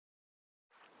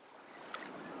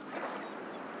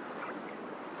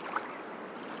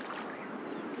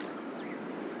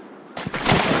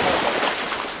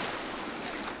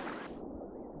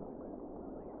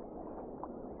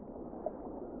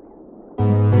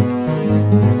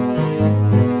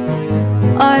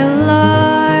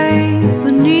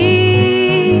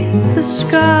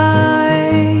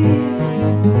sky.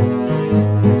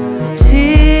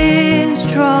 Tears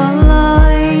draw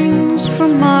lines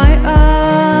from my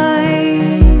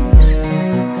eyes.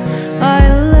 I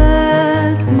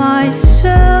let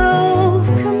myself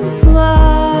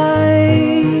comply.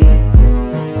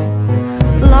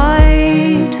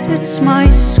 Light hits my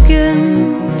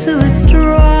skin till it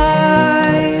dries.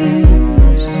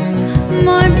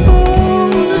 My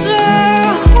bones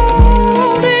are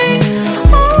holding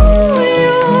all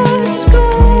your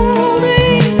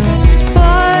scolding.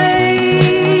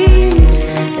 Spite,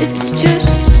 it's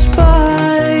just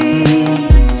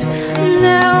spite.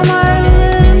 Now my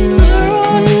limbs are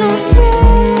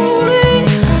unfolding.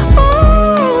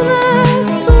 All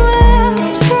that's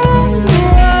left from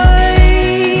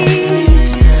right.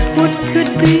 What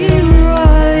could be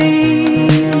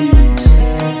right?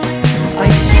 I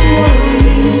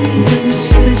swallowed and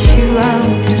spit you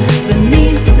out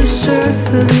beneath the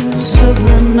surface of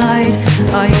the night.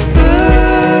 I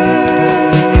burn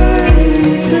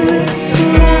till it's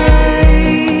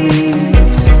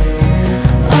light.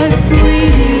 I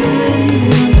bleed you in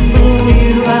and blow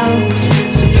you out,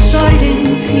 subsiding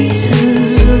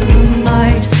pieces of the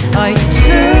night. I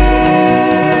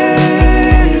turn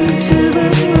to the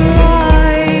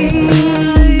light.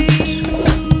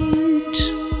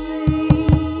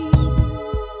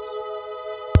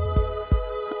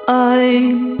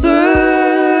 I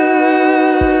burn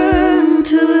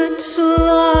till it's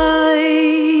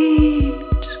light.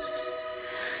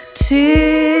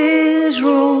 Tears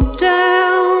roll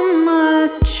down my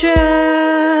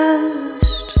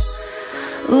chest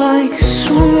like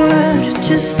sweat,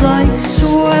 just like